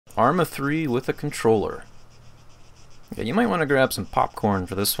Arma 3 with a controller. Yeah, you might want to grab some popcorn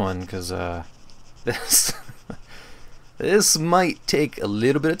for this one, because this this might take a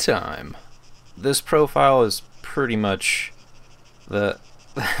little bit of time. This profile is pretty much the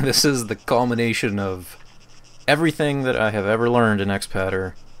this is the culmination of everything that I have ever learned in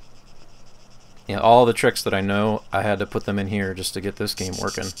Xpadder. You know, all the tricks that I know, I had to put them in here just to get this game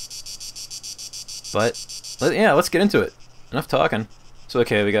working. But yeah, let's get into it. Enough talking. So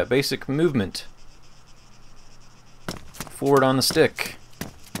okay, we got basic movement. Forward on the stick.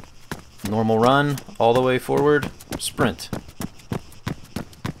 Normal run, all the way forward. Sprint.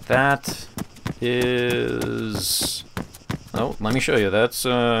 That is... Oh, let me show you. That's...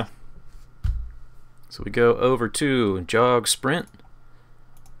 So we go over to jog sprint.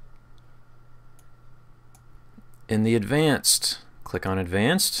 In the advanced, click on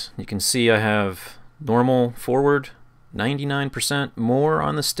advanced. You can see I have normal forward. 99% more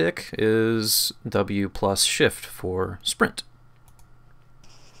on the stick is W plus shift for sprint.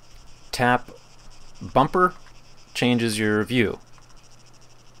 Tap bumper changes your view.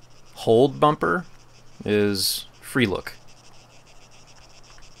 Hold bumper is free look.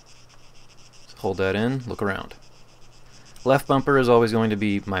 Hold that in, look around. Left bumper is always going to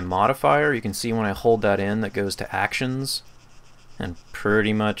be my modifier. You can see when I hold that in, that goes to actions. And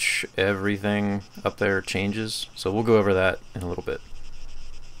pretty much everything up there changes. So we'll go over that in a little bit.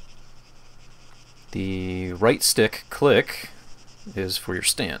 The right stick click is for your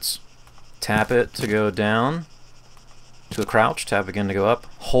stance. Tap it to go down to a crouch. Tap again to go up.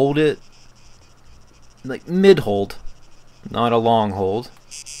 Hold it like mid-hold, not a long hold.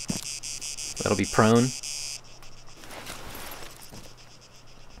 That'll be prone.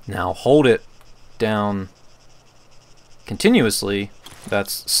 Now hold it down continuously.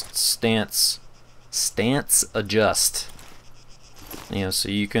 That's stance adjust. You know, so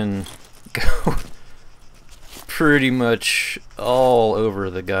you can go pretty much all over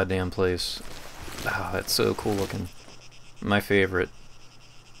the goddamn place. Oh, that's so cool looking. My favorite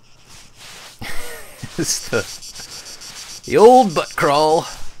is the old butt crawl.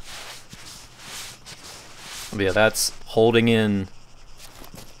 But yeah, that's holding in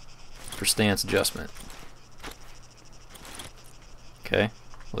for stance adjustment. Okay,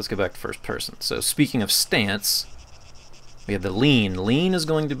 let's go back to first person. So speaking of stance, we have the lean. Lean is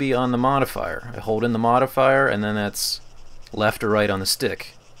going to be on the modifier. I hold in the modifier and then that's left or right on the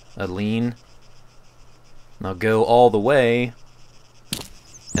stick. A lean. Now go all the way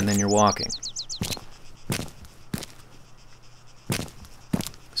and then you're walking.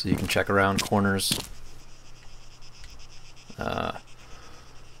 So you can check around corners.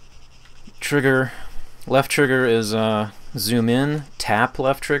 Trigger. Left trigger is zoom in, tap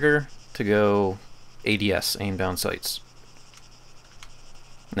left trigger to go ADS, aim down sights.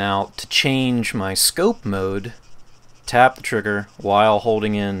 Now to change my scope mode, tap the trigger while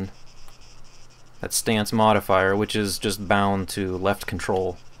holding in that stance modifier, which is just bound to left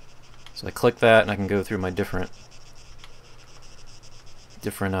control. So I click that and I can go through my different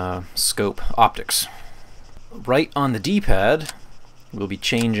scope optics. Right on the D-pad, we'll be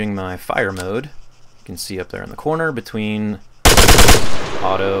changing my fire mode. You can see up there in the corner between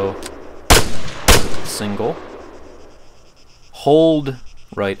auto, single. Hold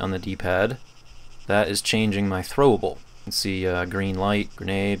right on the D-pad. That is changing my throwable. You can see green light,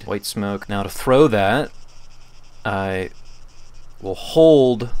 grenade, white smoke. Now to throw that, I will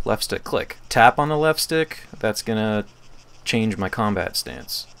hold left stick click. Tap on the left stick, that's gonna change my combat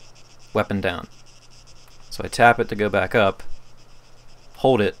stance. Weapon down. So I tap it to go back up,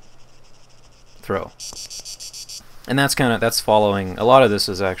 hold it, throw. And that's following, a lot of this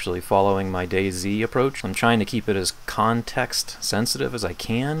is actually following my DayZ approach. I'm trying to keep it as context sensitive as I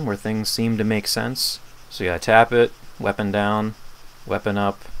can, where things seem to make sense. So yeah, tap it, weapon down, weapon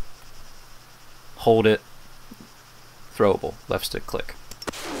up, hold it, throwable, left stick click.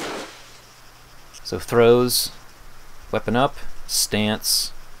 So throws, weapon up,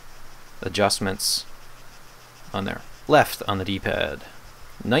 stance, adjustments on there. Left on the D-pad.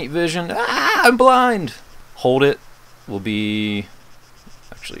 Night vision, I'm blind! Hold it will be,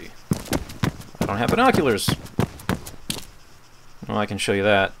 actually, I don't have binoculars. Well, I can show you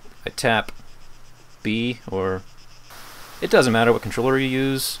that. I tap B, or it doesn't matter what controller you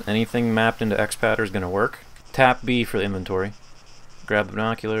use, anything mapped into Xpadder is going to work. Tap B for the inventory. Grab the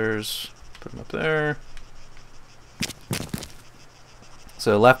binoculars, put them up there.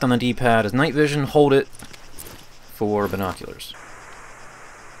 So left on the D-pad is night vision, hold it for binoculars.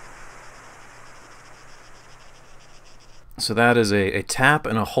 So that is a tap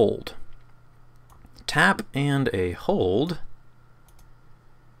and a hold. Tap and a hold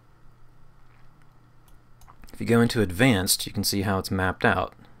you go into advanced, you can see how it's mapped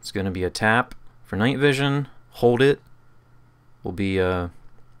out. It's going to be a tap for night vision, hold it will be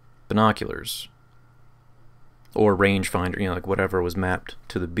binoculars or rangefinder, you know, like whatever was mapped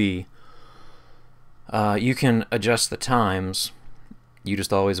to the B. You can adjust the times. You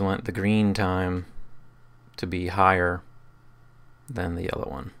just always want the green time to be higher than the yellow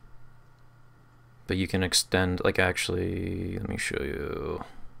one. But you can extend, like actually, let me show you.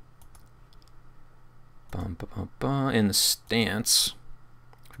 In the stance,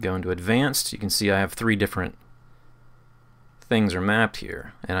 if we go into advanced, you can see I have 3 different things are mapped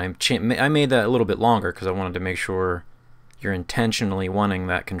here. And I made that a little bit longer because I wanted to make sure you're intentionally wanting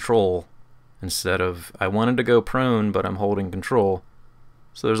that control instead of, I wanted to go prone, but I'm holding control.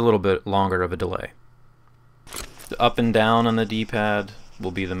 So there's a little bit longer of a delay. The up and down on the D-pad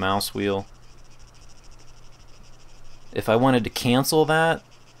will be the mouse wheel. If I wanted to cancel that,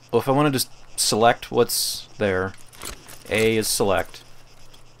 well, if I wanted to select what's there, A is select.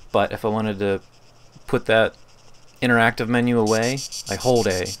 But if I wanted to put that interactive menu away, I hold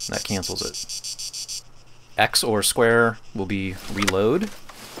A, and that cancels it. X or square will be reload.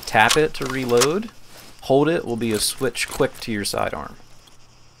 Tap it to reload. Hold it will be a switch quick to your sidearm.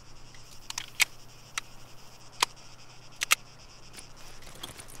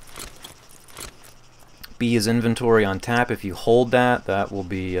 B is inventory on tap. If you hold that, that will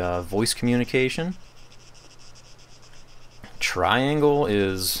be voice communication. Triangle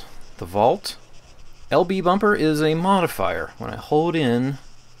is the vault. LB bumper is a modifier. When I hold in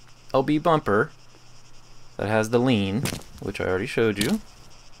LB bumper, that has the lean, which I already showed you.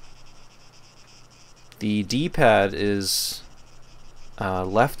 The D-pad is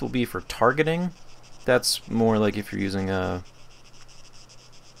left will be for targeting. That's more like if you're using the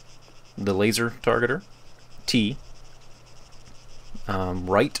laser targeter. T.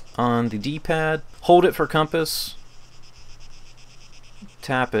 Right on the D-pad. Hold it for compass.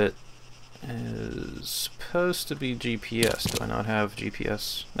 Tap it is supposed to be GPS. Do I not have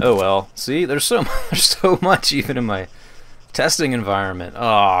GPS? Oh well. See, there's so much even in my testing environment.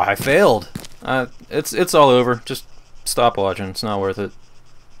 Oh, I failed. It's all over. Just stop watching. It's not worth it.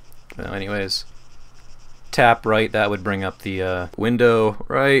 Well, anyways. Tap right, that would bring up the window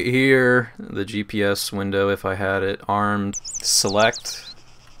right here, the GPS window if I had it armed. Select.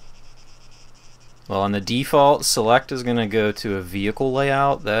 Well, on the default, select is going to go to a vehicle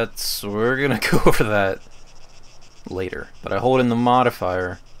layout. We're going to go over that later. But I hold in the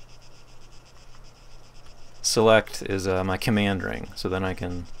modifier. Select is my command ring, so then I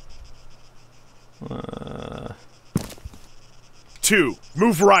can... 2,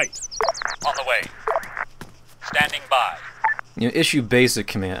 move right. On the way. Standing by. You know, issue basic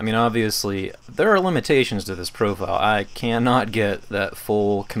command. I mean, obviously, there are limitations to this profile. I cannot get that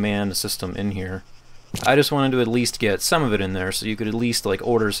full command system in here. I just wanted to at least get some of it in there so you could at least, like,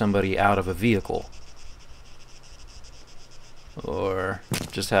 order somebody out of a vehicle. Or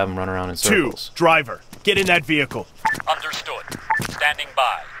just have them run around in circles. 2, driver, get in that vehicle. Understood. Standing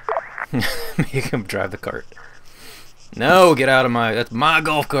by. Make him drive the cart. No, get out of that's my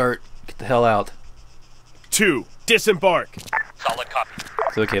golf cart. Get the hell out. 2, disembark. Solid copy.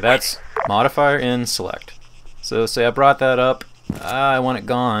 So, okay, that's modifier in select. So say I brought that up, I want it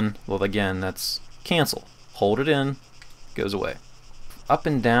gone. Well, again, that's cancel. Hold it in, goes away. Up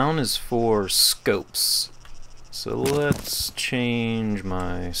and down is for scopes. So let's change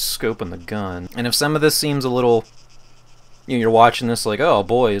my scope on the gun. And if some of this seems a little, you know, you're watching this like, oh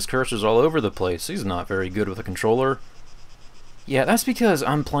boy, his cursor's all over the place. He's not very good with a controller. Yeah, that's because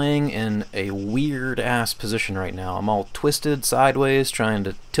I'm playing in a weird-ass position right now. I'm all twisted sideways, trying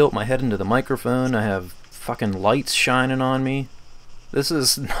to tilt my head into the microphone. I have fucking lights shining on me. This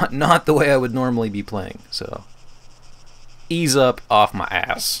is not the way I would normally be playing, so... ease up off my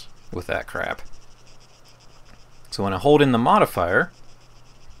ass with that crap. So when I hold in the modifier,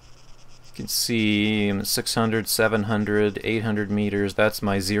 you can see I'm at 600, 700, 800 meters. That's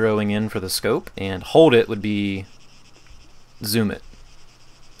my zeroing in for the scope. And hold it would be... zoom it.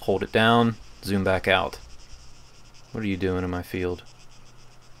 Hold it down, zoom back out. What are you doing in my field?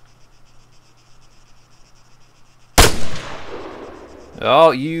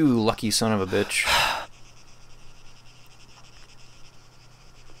 Oh, you lucky son of a bitch.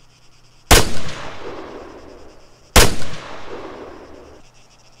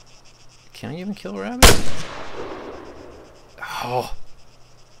 Can I even kill a rabbit? Oh.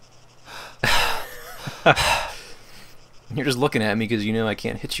 You're just looking at me because you know I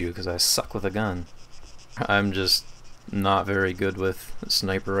can't hit you because I suck with a gun. I'm just not very good with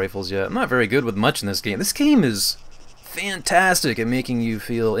sniper rifles yet. I'm not very good with much in this game. This game is fantastic at making you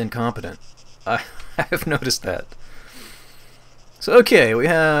feel incompetent. I've noticed that. So okay, we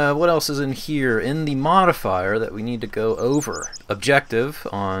have, what else is in here? In the modifier that we need to go over. Objective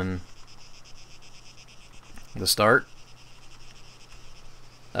on the start.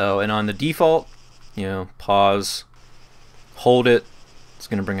 Oh, and on the default, you know, pause, hold it, it's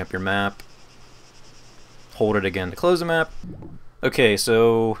going to bring up your map. Hold it again to close the map. Okay,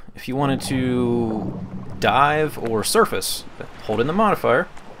 so if you wanted to dive or surface, hold in the modifier.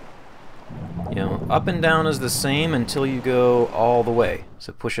 You know, up and down is the same until you go all the way.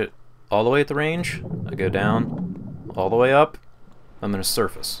 So push it all the way at the range, I go down, all the way up, I'm going to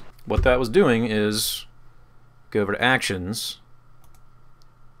surface. What that was doing is go over to actions,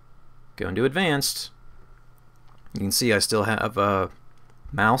 go into advanced. You can see I still have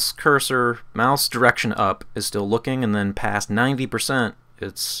mouse cursor, mouse direction up is still looking, and then past 90%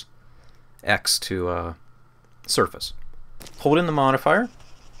 it's X to surface. Hold in the modifier,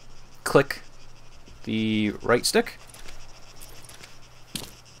 click the right stick,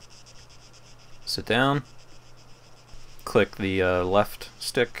 sit down, click the left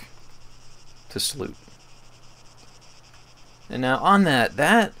stick to salute. And now on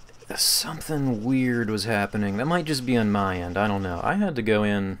that something weird was happening. That might just be on my end, I don't know. I had to go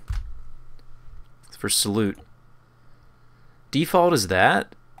in for salute. Default is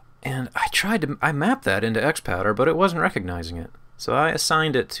that, and I mapped that into Xpadder, but it wasn't recognizing it. So I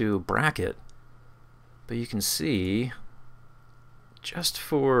assigned it to bracket. But you can see, just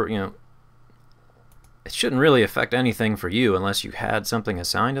for, you know, it shouldn't really affect anything for you unless you had something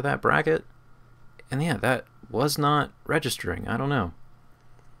assigned to that bracket. And yeah, that was not registering. I don't know.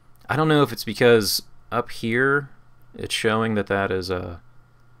 I don't know if it's because up here it's showing that that is a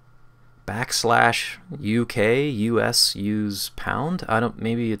 \UK US use pound.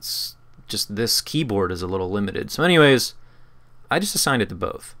 Maybe it's just this keyboard is a little limited. So anyways, I just assigned it to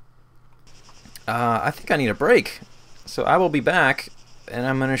both. I think I need a break, so I will be back and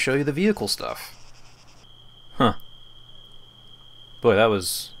I'm going to show you the vehicle stuff. Huh. Boy, that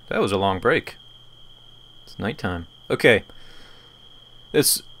was a long break. It's nighttime. Okay.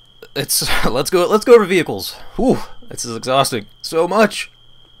 Let's go over vehicles. Whew, this is exhausting. So much.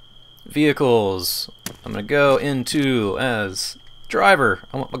 Vehicles. I'm gonna go into as driver.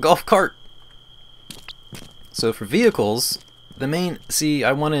 I want my golf cart. So for vehicles, the main, see,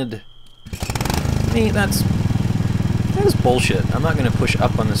 that is bullshit. I'm not gonna push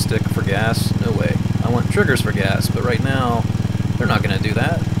up on the stick for gas. No way. I want triggers for gas, but right now they're not gonna do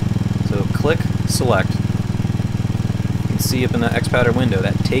that. So click select. See up in the Xpadder window,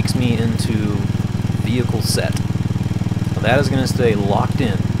 that takes me into vehicle set. Now that is going to stay locked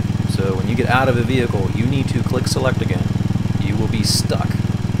in, so when you get out of a vehicle you need to click select again. You will be stuck.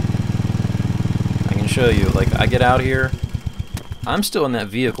 I can show you, like, I get out here, I'm still in that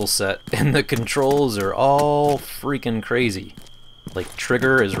vehicle set and the controls are all freaking crazy. Like,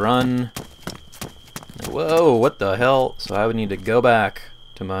 trigger is run. Whoa, what the hell? So I would need to go back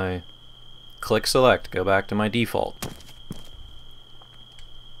to my click select, go back to my default.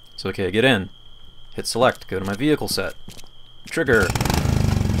 So okay, get in, hit select, go to my vehicle set. Trigger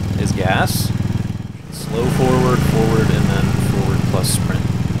is gas, slow forward, forward, and then forward plus sprint.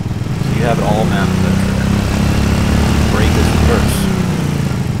 So you have it all mapped to that trigger. Brake is reverse.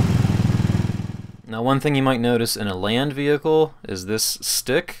 Now one thing you might notice in a land vehicle is this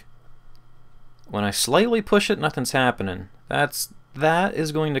stick. When I slightly push it, nothing's happening. That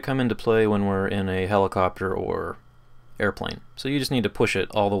is going to come into play when we're in a helicopter or airplane. So you just need to push it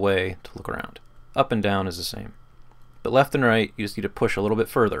all the way to look around. Up and down is the same. But left and right, you just need to push a little bit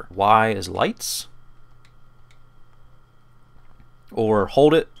further. Y is lights. Or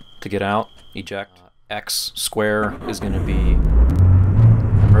hold it to get out, eject. X, square, is going to be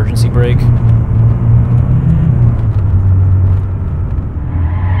emergency brake.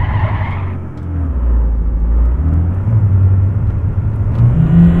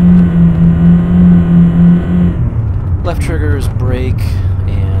 Left trigger is brake,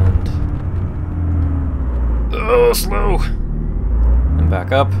 and oh, slow. And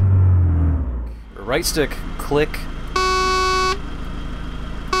back up. Right stick, click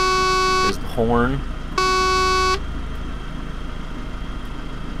is the horn,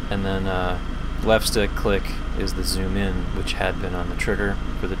 and then left stick click is the zoom in, which had been on the trigger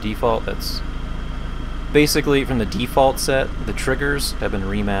for the default. That's basically from the default set. The triggers have been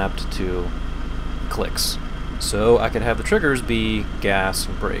remapped to clicks. So I could have the triggers be gas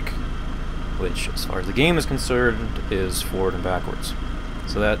and brake, which, as far as the game is concerned, is forward and backwards.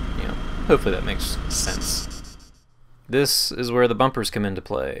 So that, you know, hopefully that makes sense. This is where the bumpers come into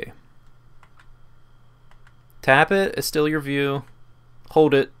play. Tap it, it's still your view.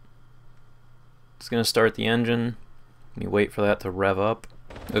 Hold it It's going to start the engine. Let me wait for that to rev up.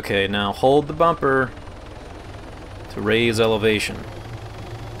 Okay, now hold the bumper to raise elevation.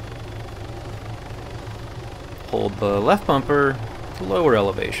 Hold the left bumper to lower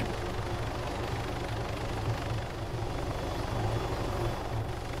elevation.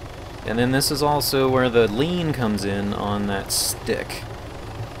 And then this is also where the lean comes in on that stick.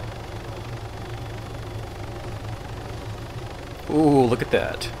 Ooh, look at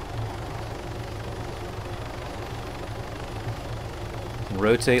that.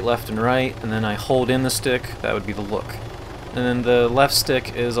 Rotate left and right, and then I hold in the stick. That would be the look. And then the left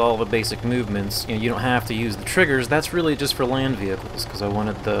stick is all the basic movements. You know, you don't have to use the triggers. That's really just for land vehicles, because I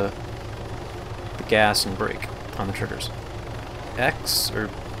wanted the gas and brake on the triggers. X,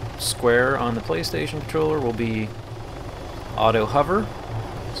 or square on the PlayStation controller, will be auto hover.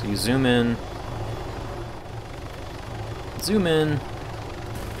 So you zoom in,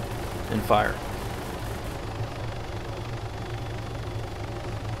 and fire.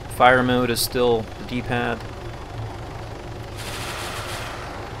 Fire mode is still the D-pad.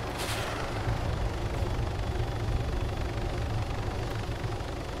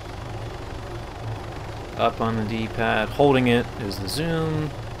 Up on the D-pad. Holding it is the zoom.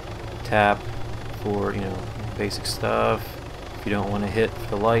 Tap for, you know, basic stuff. If you don't want to hit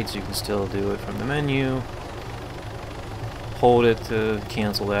the lights, you can still do it from the menu. Hold it to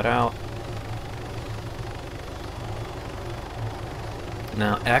cancel that out.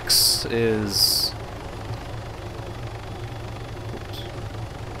 Now X is... Oops.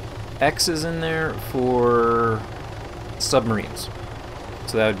 X is in there for submarines.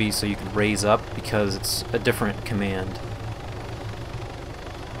 So that would be so you can raise up, because it's a different command.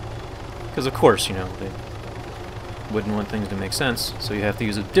 Because of course, you know, they wouldn't want things to make sense, so you have to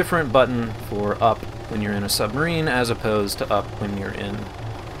use a different button for up when you're in a submarine as opposed to up when you're in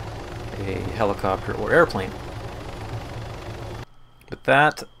a helicopter or airplane. But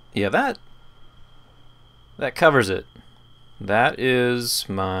that, yeah, that covers it. That is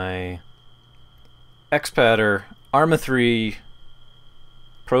my Xpadder Arma 3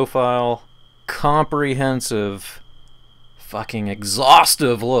 profile, comprehensive, fucking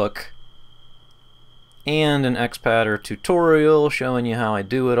exhaustive look, and an Xpadder tutorial showing you how I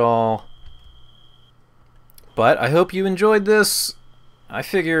do it all. But I hope you enjoyed this. I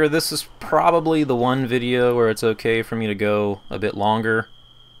figure this is probably the one video where it's okay for me to go a bit longer.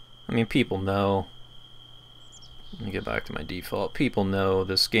 I mean, people know. Let me get back to my default. People know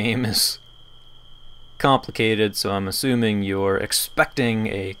this game is complicated, so I'm assuming you're expecting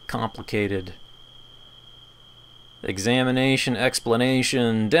a complicated examination,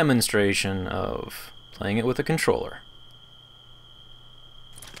 explanation, demonstration of playing it with a controller.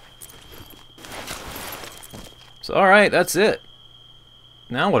 So alright, that's it.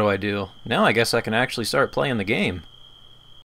 Now what do I do? Now I guess I can actually start playing the game.